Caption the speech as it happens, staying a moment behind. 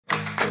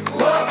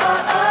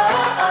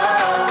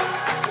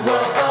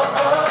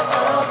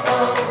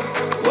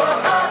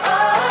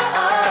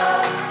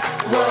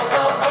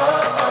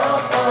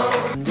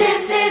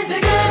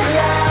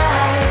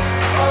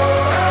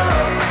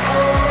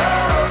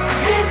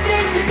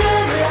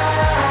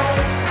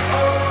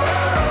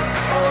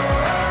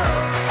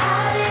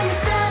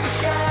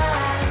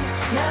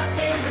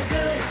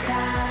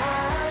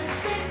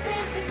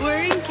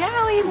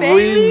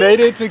We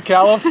made it to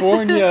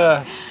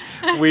California.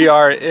 We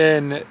are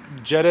in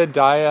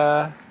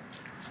Redwood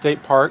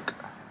State Park.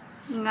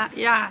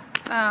 Yeah.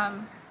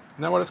 Isn't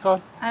that what it's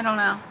called? I don't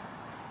know.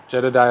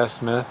 Jedediah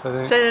Smith, I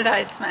think.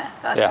 Jedediah Smith,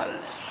 that's what it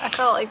is. I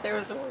felt like there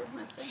was a word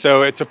missing.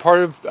 So it's a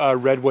part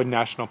of Redwood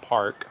National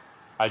Park.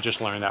 I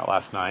just learned that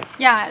last night.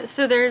 Yeah,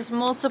 so there's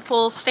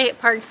multiple state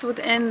parks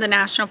within the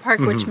national park,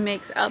 which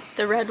makes up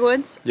the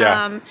Redwoods.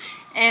 Yeah.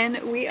 And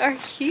we are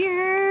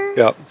here.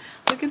 Yep.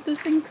 Look at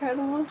this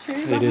incredible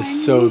tree. It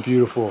is so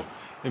beautiful.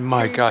 And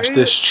my gosh,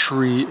 this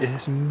tree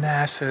is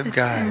massive,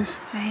 guys.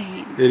 It's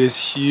insane. It is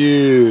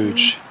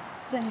huge.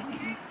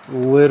 Insane.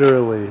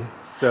 Literally.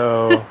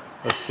 So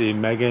let's see,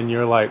 Megan,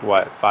 you're like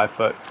what,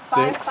 5'6"?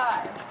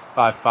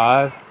 5'5".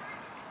 5'5".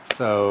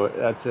 So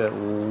that's at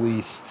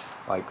least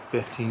like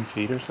 15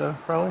 feet or so,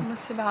 probably.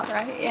 Looks about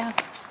right, yeah.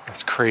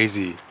 That's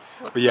crazy.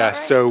 But yeah,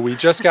 so we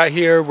just got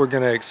here. We're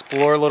gonna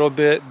explore a little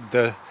bit.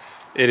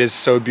 It is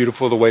so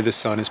beautiful the way the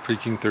sun is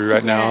peeking through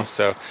right now.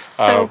 So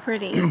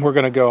pretty. We're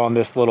gonna go on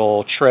this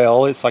little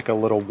trail. It's like a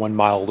little 1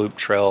 mile loop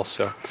trail.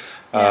 So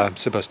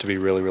it's supposed to be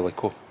really, really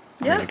cool.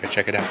 Yeah. I'm gonna go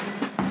check it out.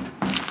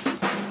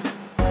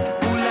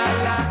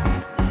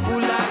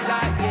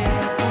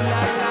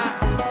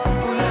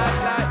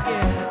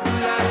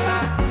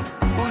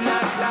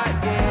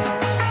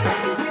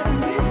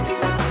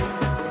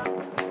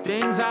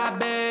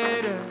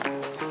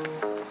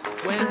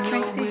 This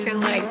makes me feel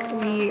like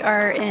we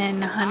are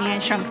in Honey, I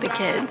Shrunk the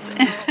Kids.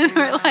 And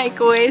we're like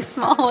way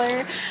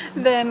smaller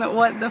than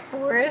what the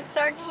forest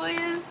actually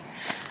is.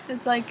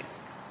 It's like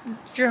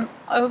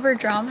over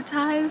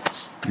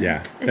dramatized.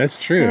 Yeah,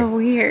 that's true. So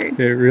weird.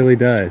 It really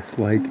does.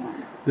 Like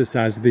the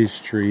size of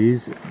these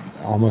trees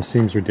almost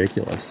seems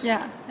ridiculous.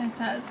 Yeah, it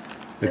does.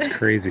 It's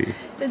crazy.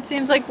 It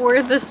seems like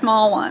we're the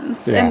small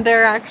ones, and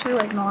they're actually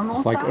like normal.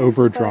 It's like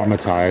over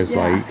dramatized.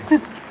 Like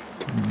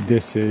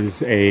this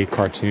is a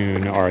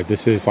cartoon, or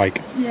this is like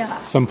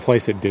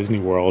someplace at Disney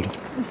World.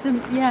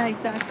 Yeah,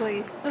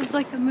 exactly. It's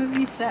like a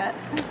movie set.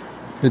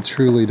 It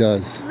truly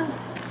does.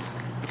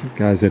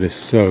 Guys, it is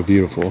so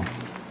beautiful.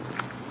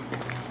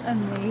 It's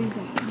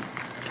amazing.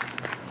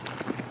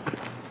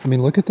 I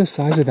mean, look at the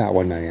size of that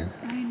one, Megan.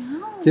 I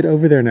know. Get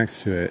over there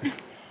next to it.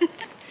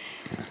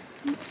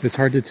 It's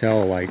hard to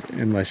tell, like,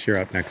 unless you're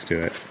up next to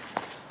it.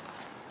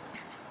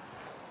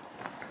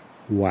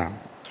 Wow.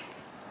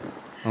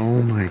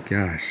 Oh my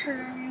gosh.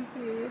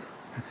 Crazy.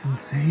 That's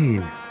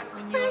insane.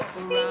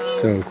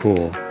 So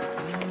cool.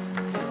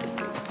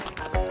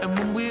 And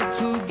when we're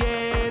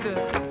together,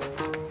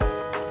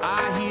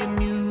 I hear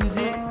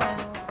music.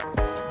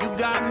 You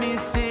got me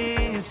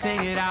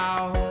sing it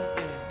out.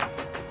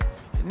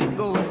 And it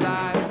goes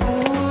like,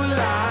 ooh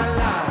la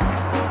la.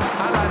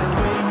 I like the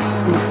way you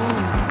move.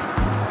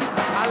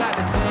 I like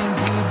the things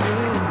you do.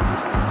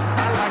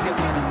 I like it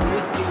when I'm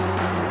with you.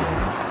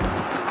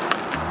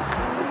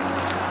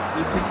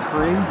 This is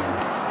crazy.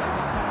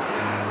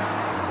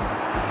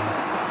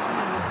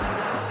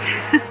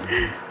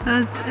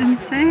 That's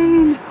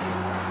insane.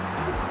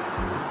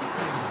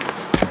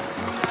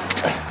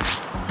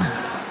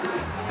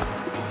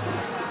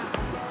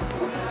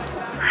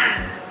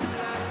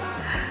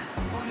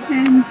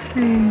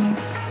 Insane.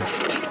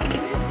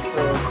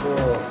 So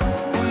cool.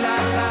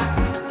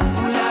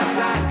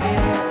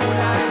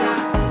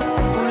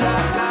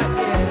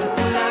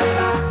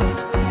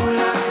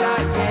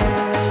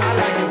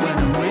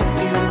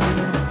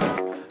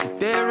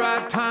 There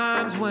are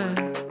times when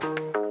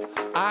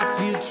I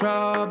feel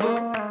trouble,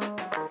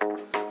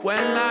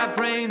 when life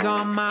rains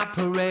on my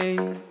parade.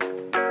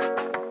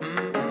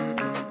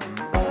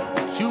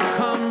 You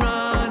come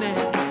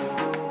running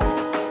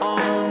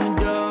on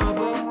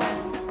double.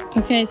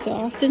 Okay, so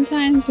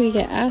oftentimes we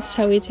get asked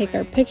how we take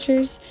our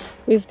pictures.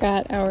 We've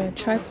got our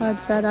tripod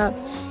set up,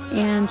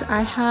 and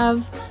I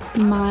have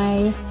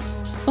my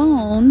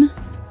phone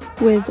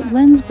with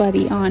Lens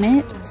Buddy on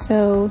it.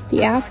 So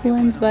the app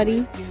Lens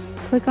Buddy,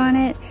 click on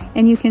it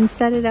and you can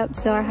set it up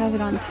so I have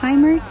it on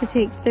timer to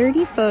take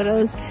 30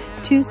 photos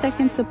 2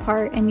 seconds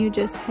apart, and you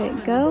just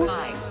hit go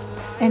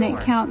and it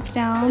counts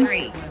down.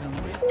 3,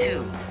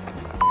 2,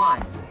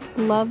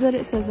 1. Love that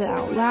it says it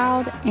out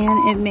loud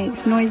and it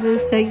makes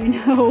noises so you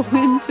know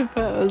when to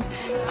pose.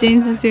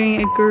 James is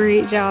doing a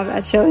great job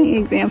at showing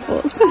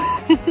examples.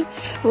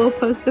 We'll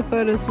post the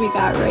photos we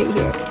got right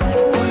here.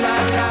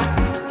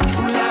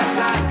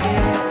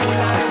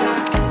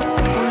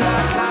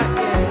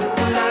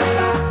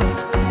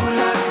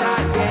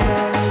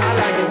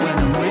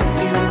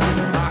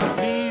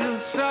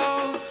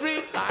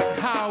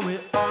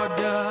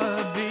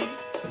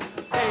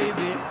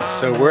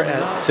 So we're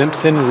at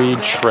Simpson Reed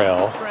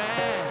Trail,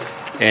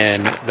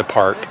 in the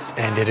park,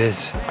 and it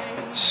is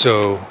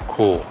so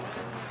cool.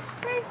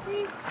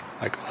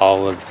 Like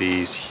all of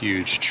these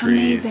huge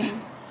trees.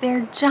 Amazing.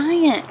 They're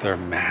giant. They're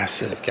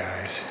massive,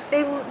 guys.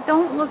 They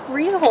don't look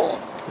real.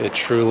 It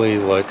truly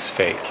looks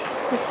fake.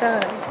 It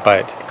does.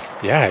 But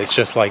yeah, it's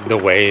just like the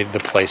way the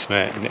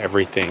placement and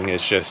everything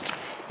is just,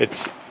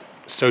 it's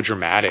so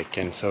dramatic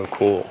and so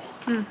cool.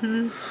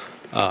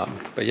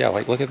 But yeah,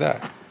 like look at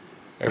that.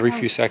 Every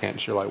few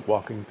seconds you're like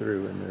walking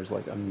through and there's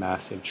like a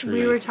massive tree.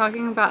 We were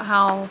talking about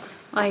how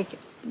like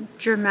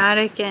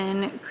dramatic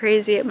and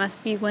crazy it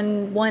must be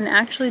when one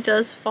actually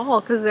does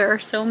fall, because there are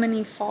so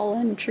many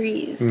fallen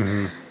trees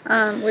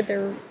with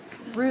their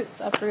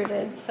roots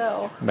uprooted.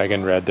 So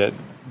Megan read that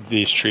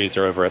these trees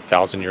are over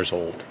 1,000 years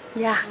old.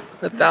 yeah.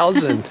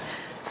 1,000.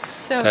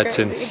 So That's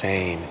crazy.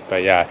 insane.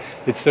 But yeah,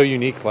 it's so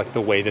unique, like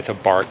the way that the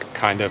bark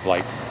kind of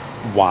like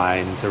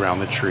winds around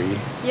the tree.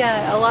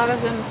 Yeah, a lot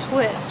of them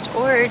twist,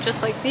 or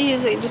just like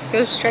these, they just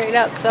go straight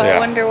up. So Yeah. I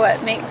wonder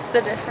what makes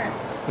the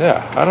difference.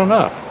 Yeah, I don't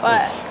know.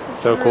 But It's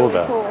so cool really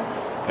though. cool.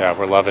 Yeah,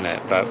 we're loving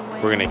it, but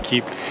we're gonna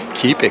keep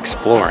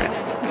exploring.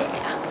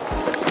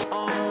 Yeah.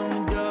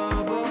 On the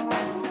double,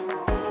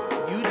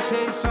 you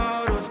chase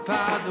all those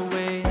clouds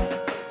away.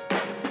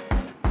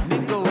 And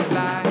it goes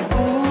like,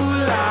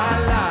 ooh la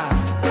la.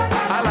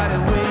 I like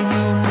the way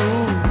you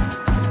move.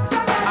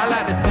 I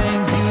like the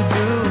things you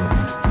do.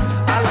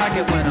 I like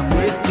it when I'm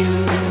with you,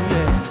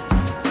 yeah.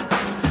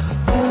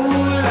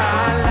 Ooh la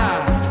la.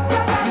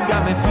 You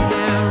got me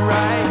feeling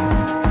right.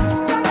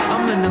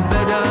 I'm in a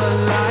better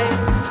light.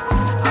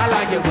 I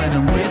like it when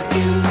I'm with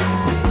you.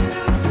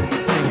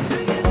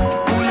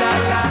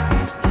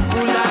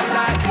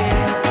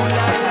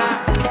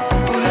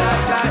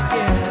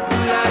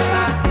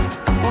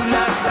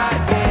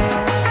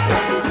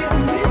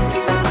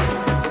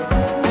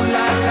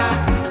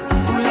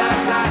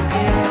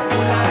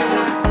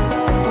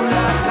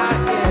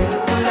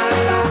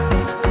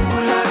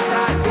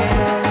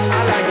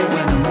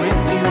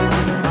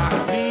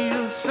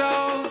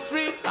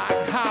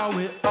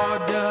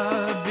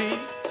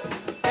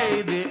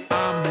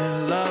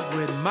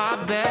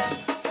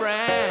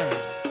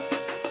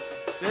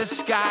 The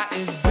sky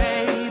is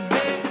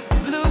baby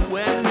blue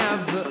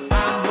whenever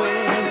I'm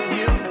with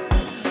you,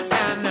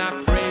 and I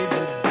pray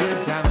the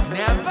good times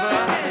never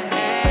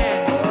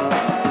end.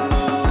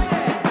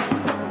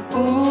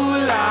 Ooh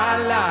la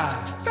la,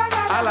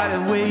 I like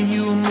the way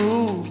you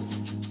move.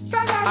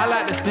 I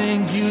like the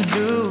things you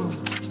do.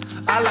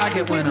 I like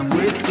it when I'm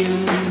with you.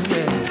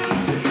 Yeah.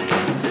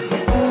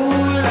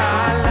 Ooh la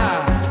la,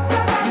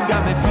 you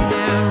got me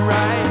feeling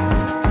right.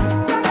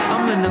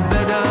 I'm in a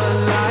better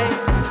light.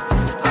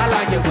 I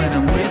like it when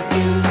I'm with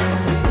you.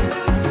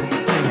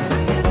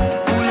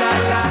 Ooh la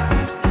la,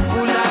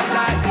 ooh la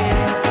la,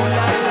 yeah. Ooh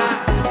la la,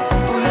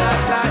 ooh la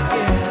la,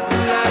 yeah. Ooh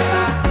la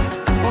la,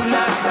 ooh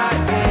la la,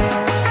 yeah.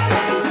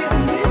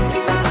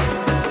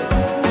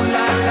 Ooh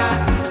la la,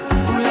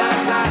 ooh la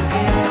la,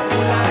 yeah.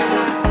 Ooh la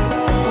la,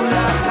 ooh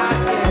la la,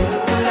 yeah.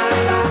 Ooh la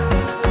la,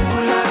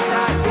 ooh la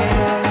la,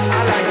 yeah.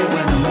 I like it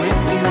when I'm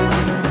with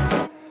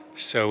you.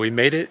 So we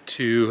made it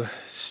to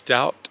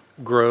Stout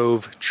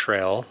Grove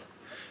Trail.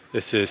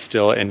 This is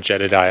still in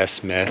Jedediah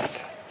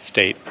Smith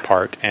State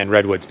Park and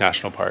Redwoods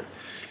National Park.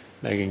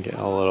 Megan getting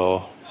a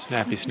little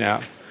snappy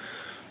snap.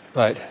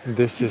 But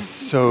this is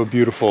so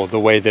beautiful. The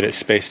way that it's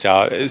spaced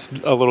out is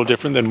a little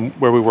different than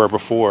where we were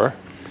before.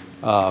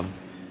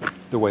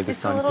 The way the It's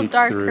a sun little peeks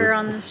darker through.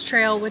 on this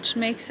trail, which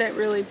makes it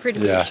really pretty.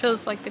 Yeah. It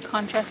shows like the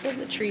contrast of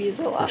the trees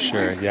a lot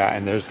Sure, more. yeah,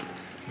 and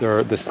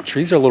the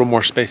trees are a little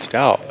more spaced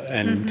out,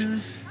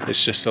 and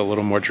it's just a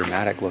little more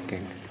dramatic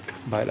looking.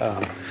 But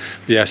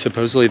yeah,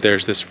 supposedly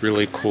there's this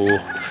really cool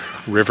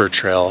river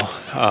trail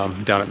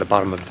down at the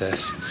bottom of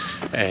this,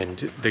 and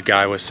the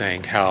guy was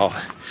saying how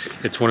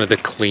it's one of the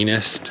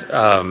cleanest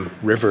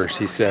rivers,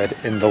 he said,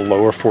 in the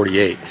lower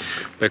 48,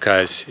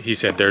 because he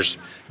said there's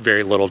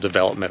very little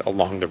development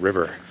along the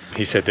river.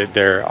 He said that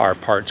there are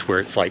parts where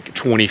it's like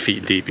 20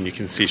 feet deep and you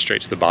can see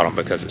straight to the bottom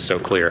because it's so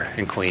clear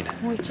and clean.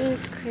 Which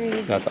is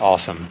crazy. That's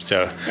awesome.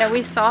 So Yeah,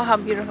 we saw how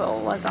beautiful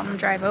it was on the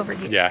drive over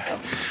here. yeah, so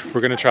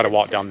we're gonna try to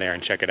walk down there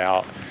and check it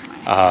out.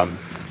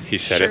 He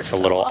said Shirt it's a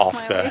little fell off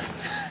off my the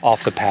waist.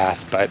 off the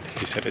path, but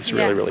he said it's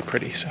really, Yeah. really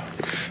pretty. So,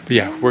 but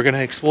yeah, we're gonna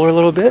explore a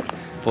little bit.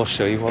 We'll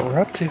show you what we're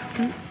up to.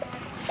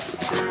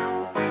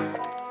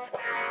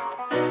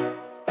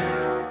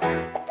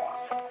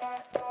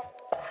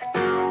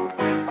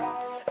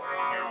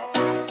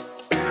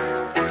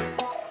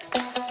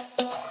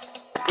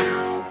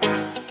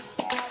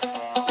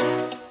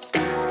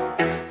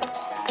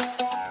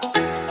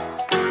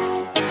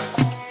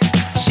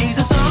 She's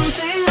a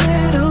something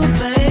little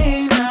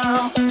thing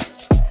now.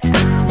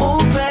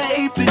 Oh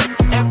baby,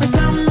 every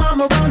time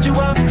I'm around you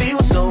I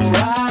feel so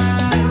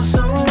right.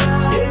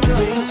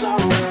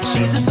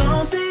 She's a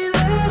something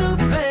little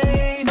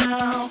thing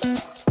now.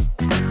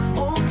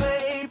 Oh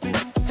baby.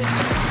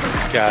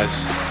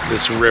 Guys,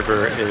 this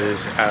river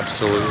is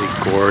absolutely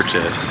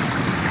gorgeous.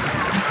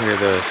 Look at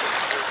this.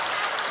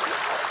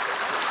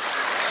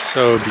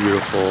 So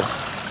beautiful.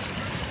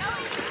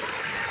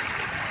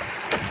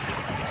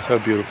 So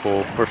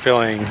beautiful. We're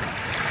feeling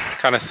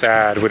kind of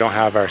sad. We don't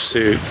have our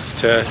suits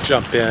to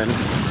jump in.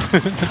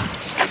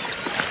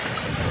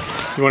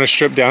 You want to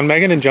strip down,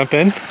 Megan, and jump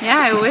in? Yeah,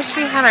 I wish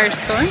we had our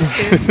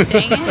swimsuits,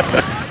 dang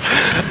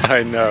it.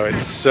 I know,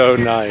 it's so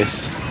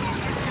nice.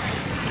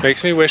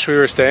 Makes me wish we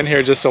were staying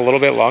here just a little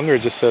bit longer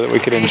just so that we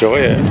could enjoy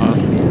it. Huh?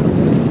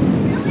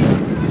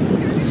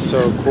 It's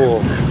so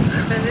cool.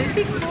 But it'd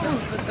be cool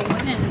with the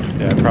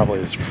wind. Yeah, it probably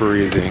is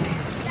freezing.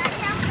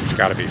 It's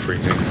gotta be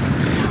freezing.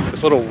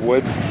 This little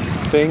wood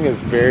thing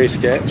is very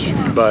sketch,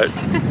 but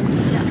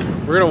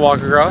we're gonna walk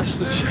across.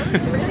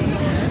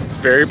 It's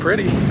very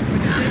pretty.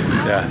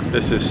 Yeah,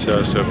 this is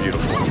so, so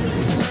beautiful.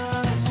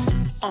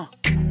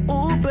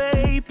 Oh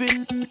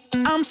baby,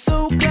 I'm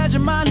so glad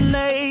you're my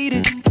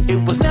lady.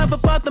 It was never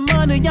about the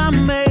money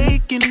I'm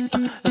making,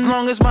 as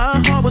long as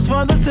my heart was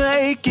for the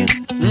taking.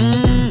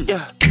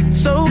 Yeah,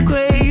 so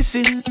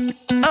crazy.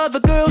 Other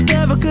girls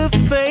never could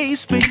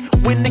face me.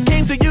 When it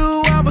came to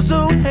you, I was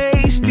so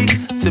hasty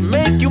to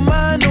make you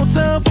mine, no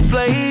time for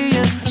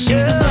playing.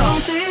 She's a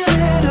salty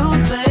little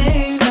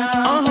thing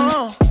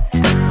now.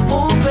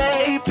 Oh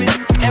baby,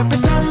 every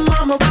time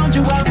I'm around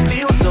you, I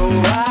feel so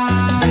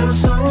right.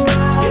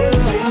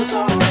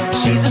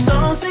 She's a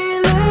saucy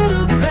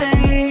little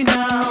thing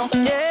now.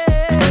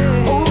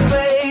 Yeah. Oh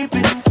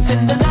baby,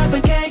 tender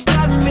loving can't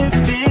got me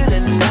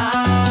feeling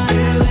nice.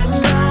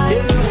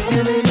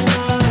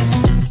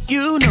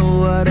 You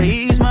know how to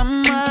ease my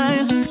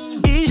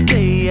mind. Each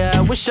day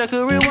I wish I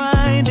could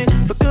rewind it,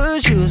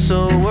 because you're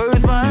so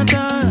worth my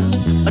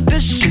time.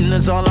 Addition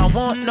is all I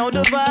want, no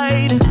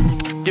dividing.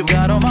 You've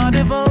got all my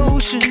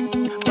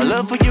devotion. My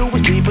love for you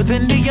is deeper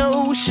than the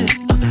ocean.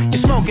 You're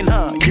smoking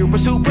hot, you're a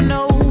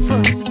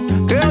supernova.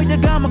 Girl, you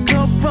got my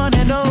cup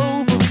running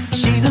over.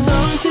 She's a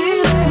salty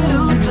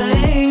little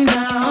thing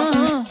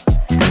now.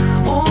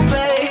 Oh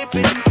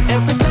baby,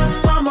 every time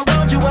I'm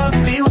around you, I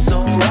feel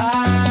so right.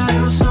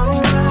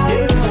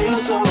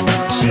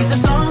 She's a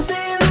salty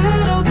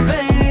little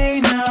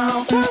thing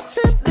now.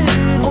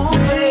 Oh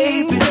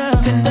baby,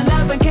 tender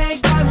loving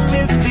can't got me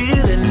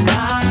feeling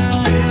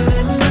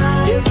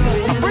nice.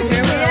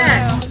 Where we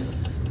at?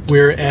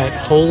 We're at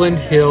Holland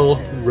Hill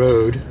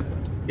Road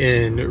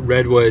in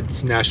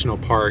Redwood National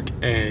Park,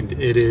 and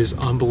it is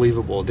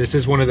unbelievable. This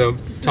is one of the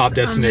top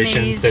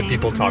destinations that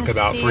people talk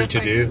about for to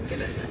do.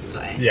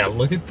 Yeah,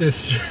 look at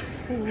this.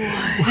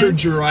 We're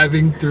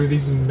driving through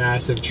these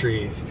massive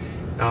trees.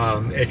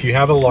 If you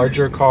have a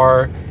larger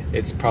car,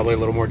 it's probably a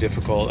little more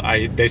difficult.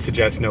 They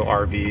suggest no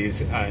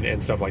RVs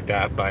and stuff like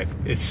that, but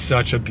it's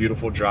such a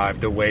beautiful drive,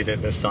 the way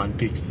that the sun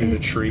peeks through the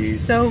trees.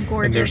 So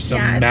gorgeous. And there's some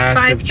yeah,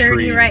 massive it's 5:30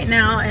 trees right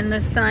now, and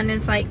the sun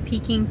is like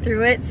peeking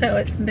through it, so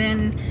it's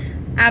been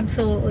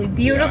absolutely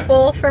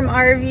beautiful from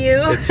our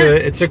view.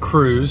 It's a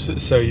cruise,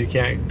 so you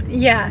can't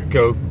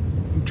go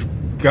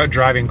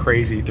driving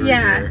crazy through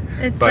here.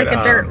 It's like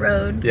a dirt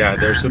road. Yeah,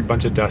 there's a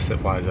bunch of dust that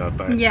flies up,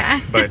 but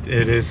but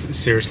it is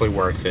seriously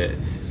worth it.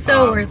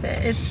 So worth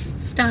it. It's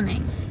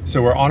stunning.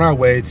 So we're on our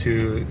way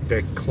to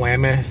the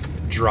Klamath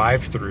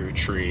drive-through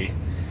tree.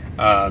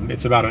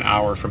 It's about an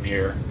hour from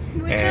here.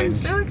 Which and I'm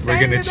so excited we're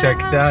gonna check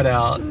about. that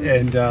out,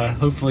 and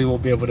hopefully we'll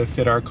be able to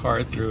fit our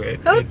car through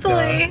it.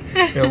 Hopefully.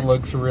 It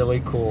looks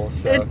really cool.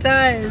 So it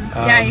does.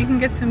 Yeah, you can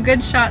get some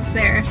good shots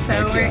there.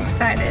 So we're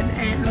excited,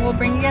 and we'll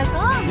bring you guys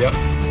along. Yep.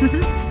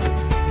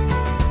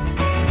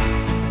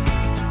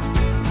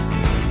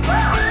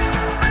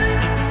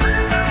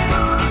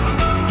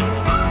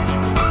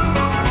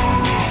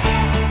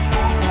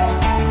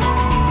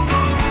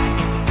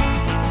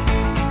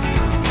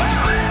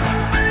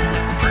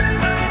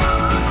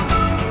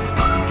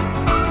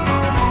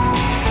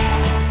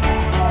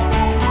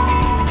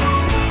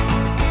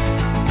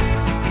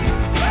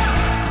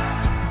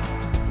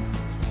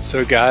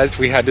 So guys,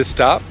 we had to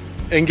stop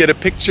and get a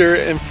picture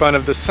in front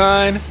of the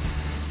sign.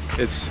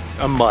 It's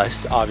a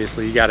must,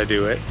 obviously, you gotta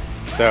do it.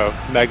 So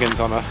Megan's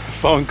on a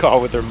phone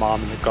call with her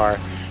mom in the car.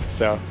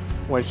 So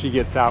when she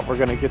gets out, we're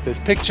gonna get this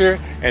picture,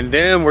 and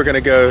then we're gonna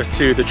go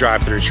to the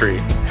drive-through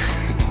tree.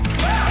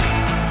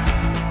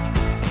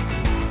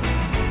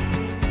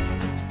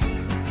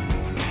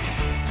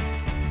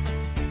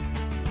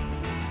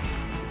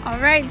 All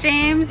right,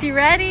 James, you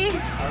ready?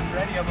 I'm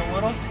ready, I'm a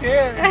little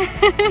scared.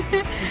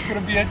 It's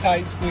gonna be a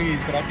tight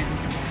squeeze, but I think we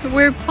can.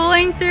 We're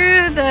pulling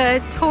through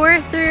the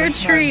tore-through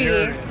tree.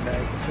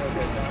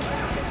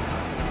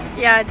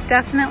 Yeah,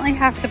 definitely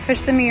have to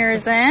push the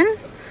mirrors in.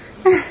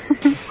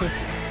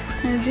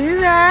 Gonna do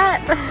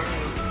that.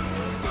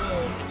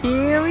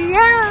 Here we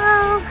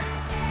go.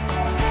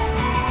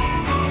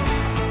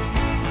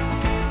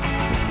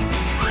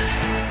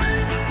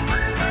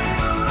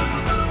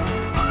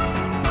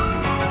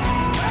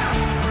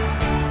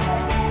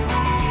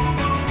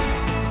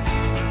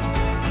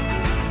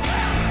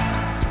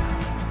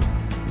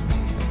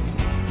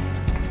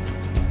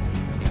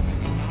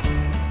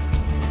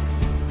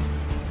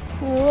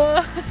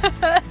 Whoa,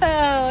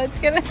 it's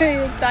gonna be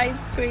a tight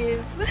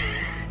squeeze.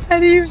 How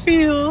do you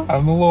feel?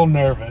 I'm a little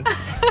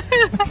nervous.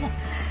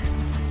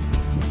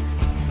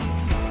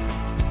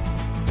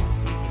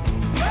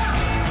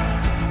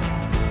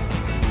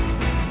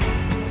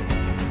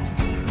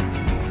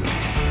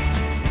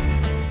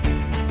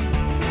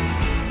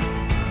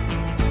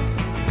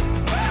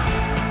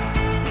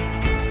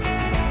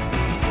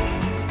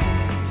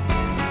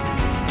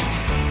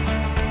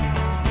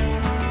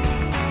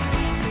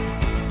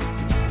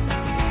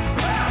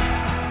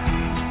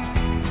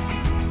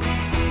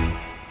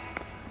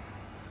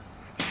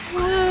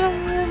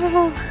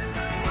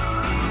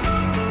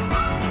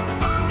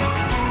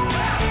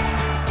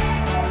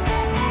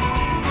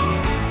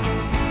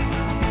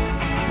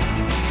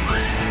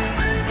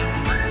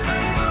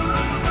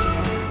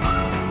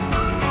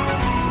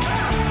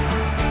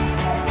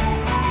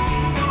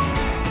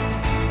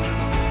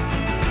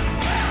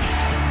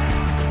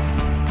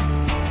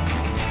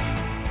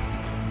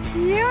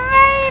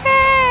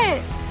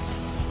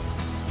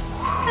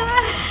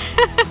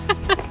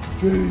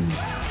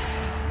 face.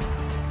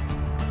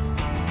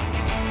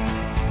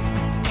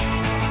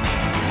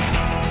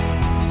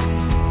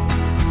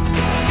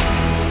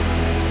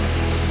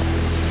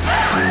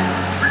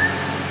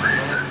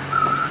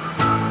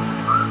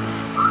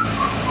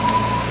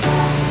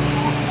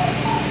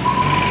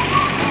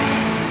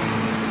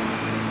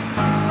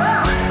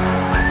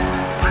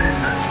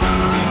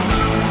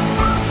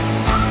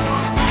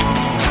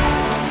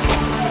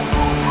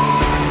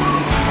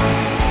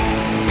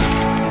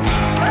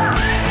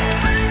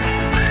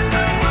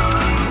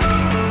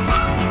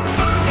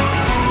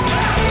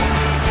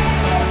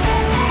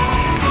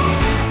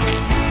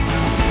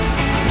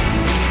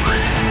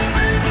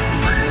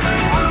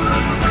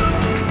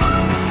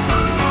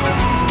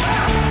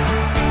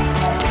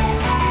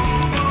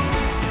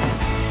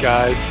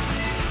 Guys,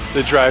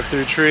 the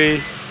drive-through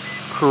tree,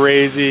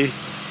 crazy,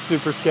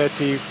 super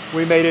sketchy.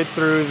 We made it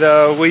through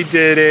though, we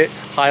did it.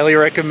 Highly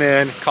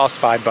recommend, cost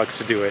 $5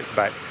 to do it,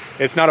 but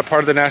it's not a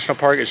part of the national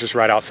park, it's just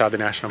right outside the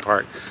national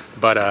park,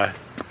 but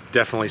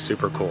definitely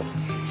super cool.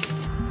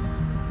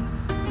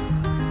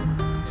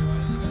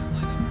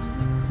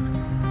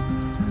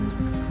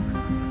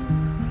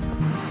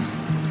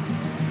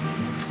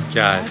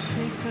 Guys,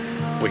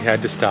 we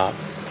had to stop.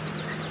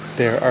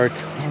 There are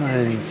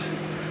tons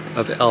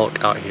of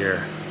elk out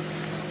here.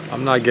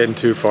 I'm not getting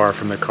too far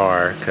from the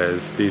car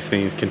because these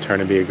things can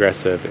turn and be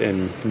aggressive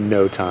in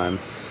no time,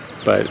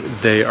 but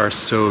they are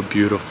so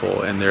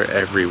beautiful and they're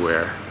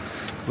everywhere,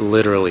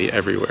 literally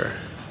everywhere.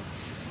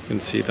 You can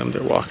see them,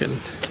 they're walking.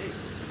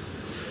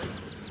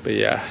 But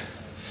yeah,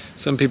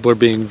 some people are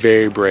being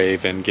very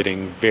brave and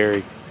getting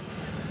very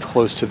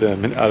close to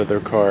them and out of their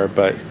car,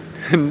 but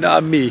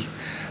not me.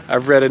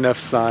 I've read enough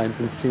signs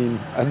and seen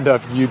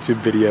enough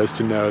YouTube videos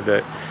to know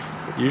that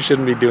you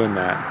shouldn't be doing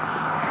that.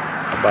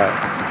 But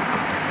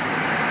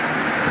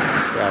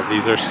yeah,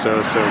 these are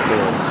so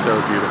cool,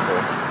 so beautiful.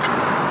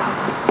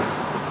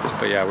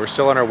 But yeah, we're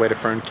still on our way to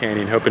Fern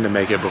Canyon, hoping to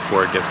make it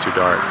before it gets too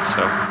dark.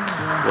 So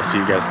we'll see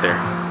you guys there.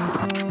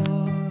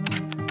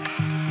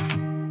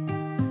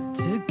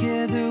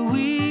 Together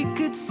we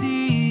could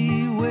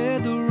see where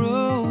the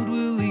road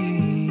will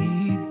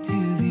lead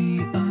to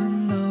the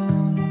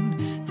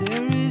unknown.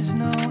 There is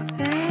no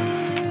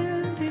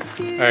end.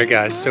 All right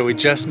guys, so we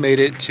just made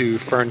it to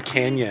Fern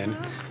Canyon.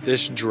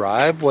 This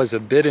drive was a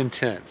bit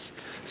intense.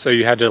 So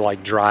you had to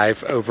like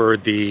drive over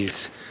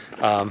these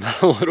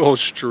little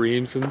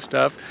streams and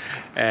stuff.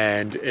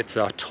 And it's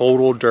a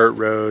total dirt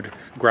road,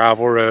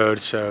 gravel road,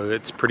 so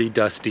it's pretty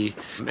dusty.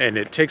 And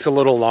it takes a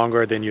little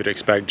longer than you'd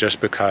expect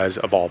just because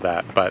of all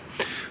that. But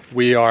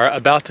we are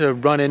about to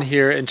run in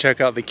here and check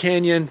out the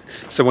canyon.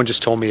 Someone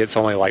just told me it's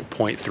only like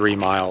 0.3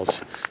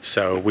 miles,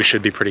 so we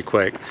should be pretty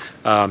quick.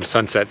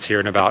 Sunset's here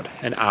in about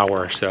an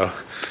hour, so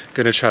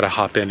gonna try to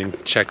hop in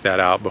and check that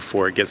out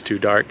before it gets too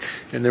dark,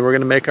 and then we're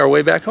gonna make our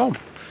way back home.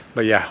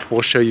 But yeah,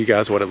 we'll show you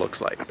guys what it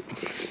looks like.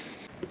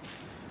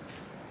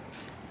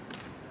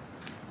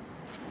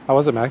 How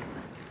was it, Meg?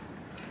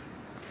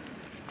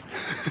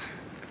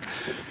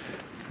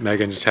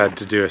 Megan just had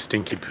to do a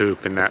stinky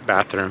poop in that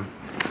bathroom.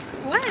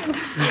 What?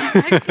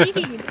 I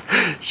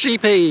peed. She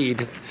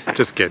peed.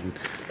 Just kidding.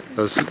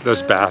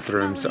 Those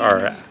bathrooms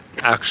are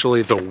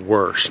actually the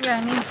worst. Yeah,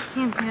 I need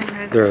hand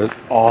sanitizer. They're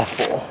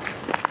awful.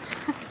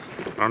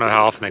 I don't know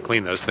how often they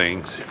clean those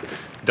things.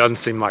 Doesn't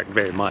seem like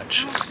very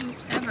much.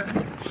 Ever.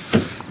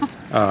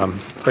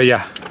 But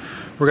yeah,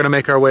 we're gonna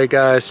make our way,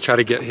 guys. Try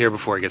to get here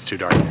before it gets too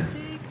dark.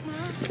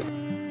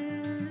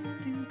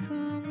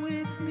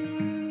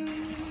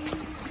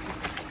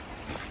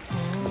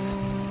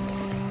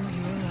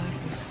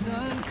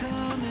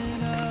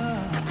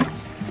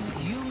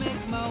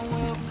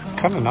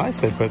 Kind of nice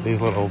they put these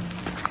little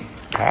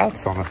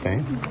paths on a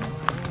thing.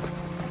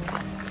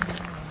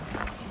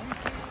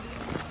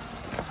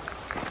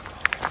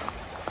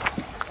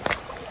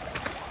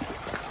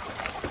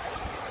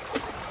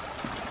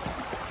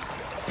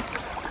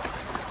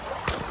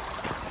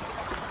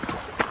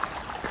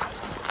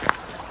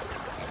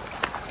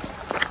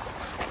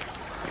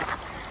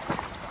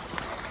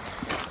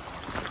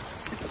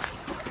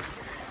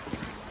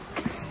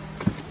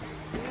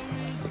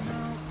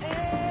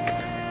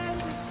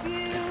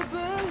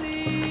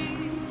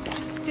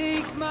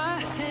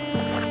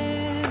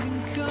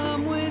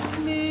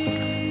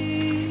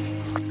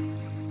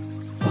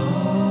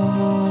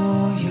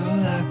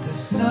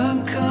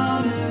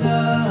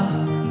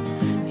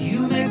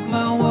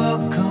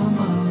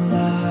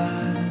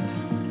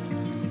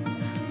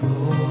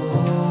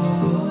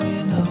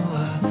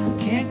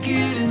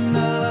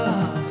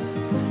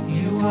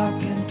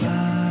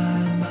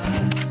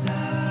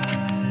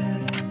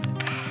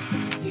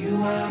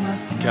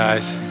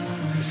 Guys,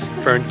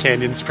 Fern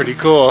Canyon's pretty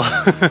cool.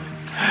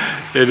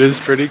 It is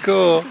pretty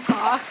cool. This is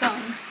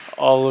awesome.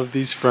 All of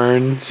these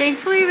ferns.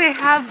 Thankfully they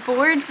have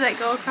boards that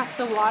go across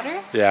the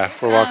water. Yeah,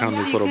 we're walking on So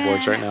these you little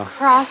boards can right now.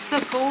 Cross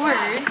the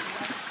boards.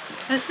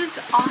 This is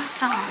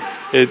awesome.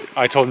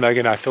 I told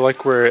Megan, I feel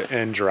like we're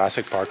in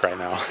Jurassic Park right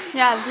now.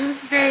 Yeah,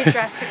 this is very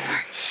Jurassic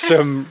Park.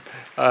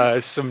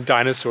 Some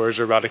dinosaurs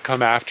are about to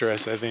come after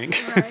us, I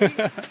think.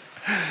 Right?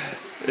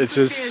 It's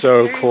just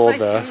so cool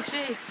though. To be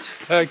chased.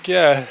 Heck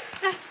yeah.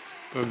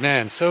 But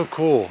man, so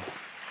cool.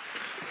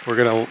 We're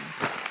gonna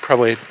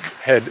probably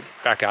head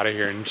back out of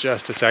here in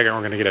just a second.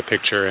 We're gonna get a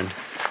picture and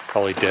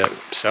probably dip.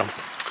 So,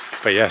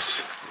 but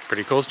yes,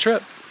 pretty cool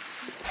trip.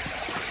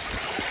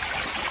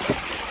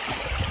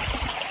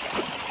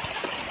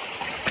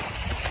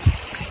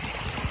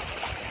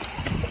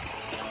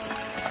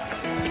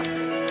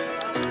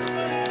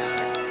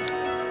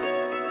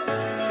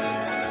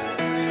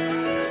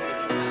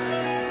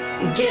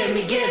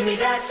 Give me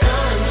that.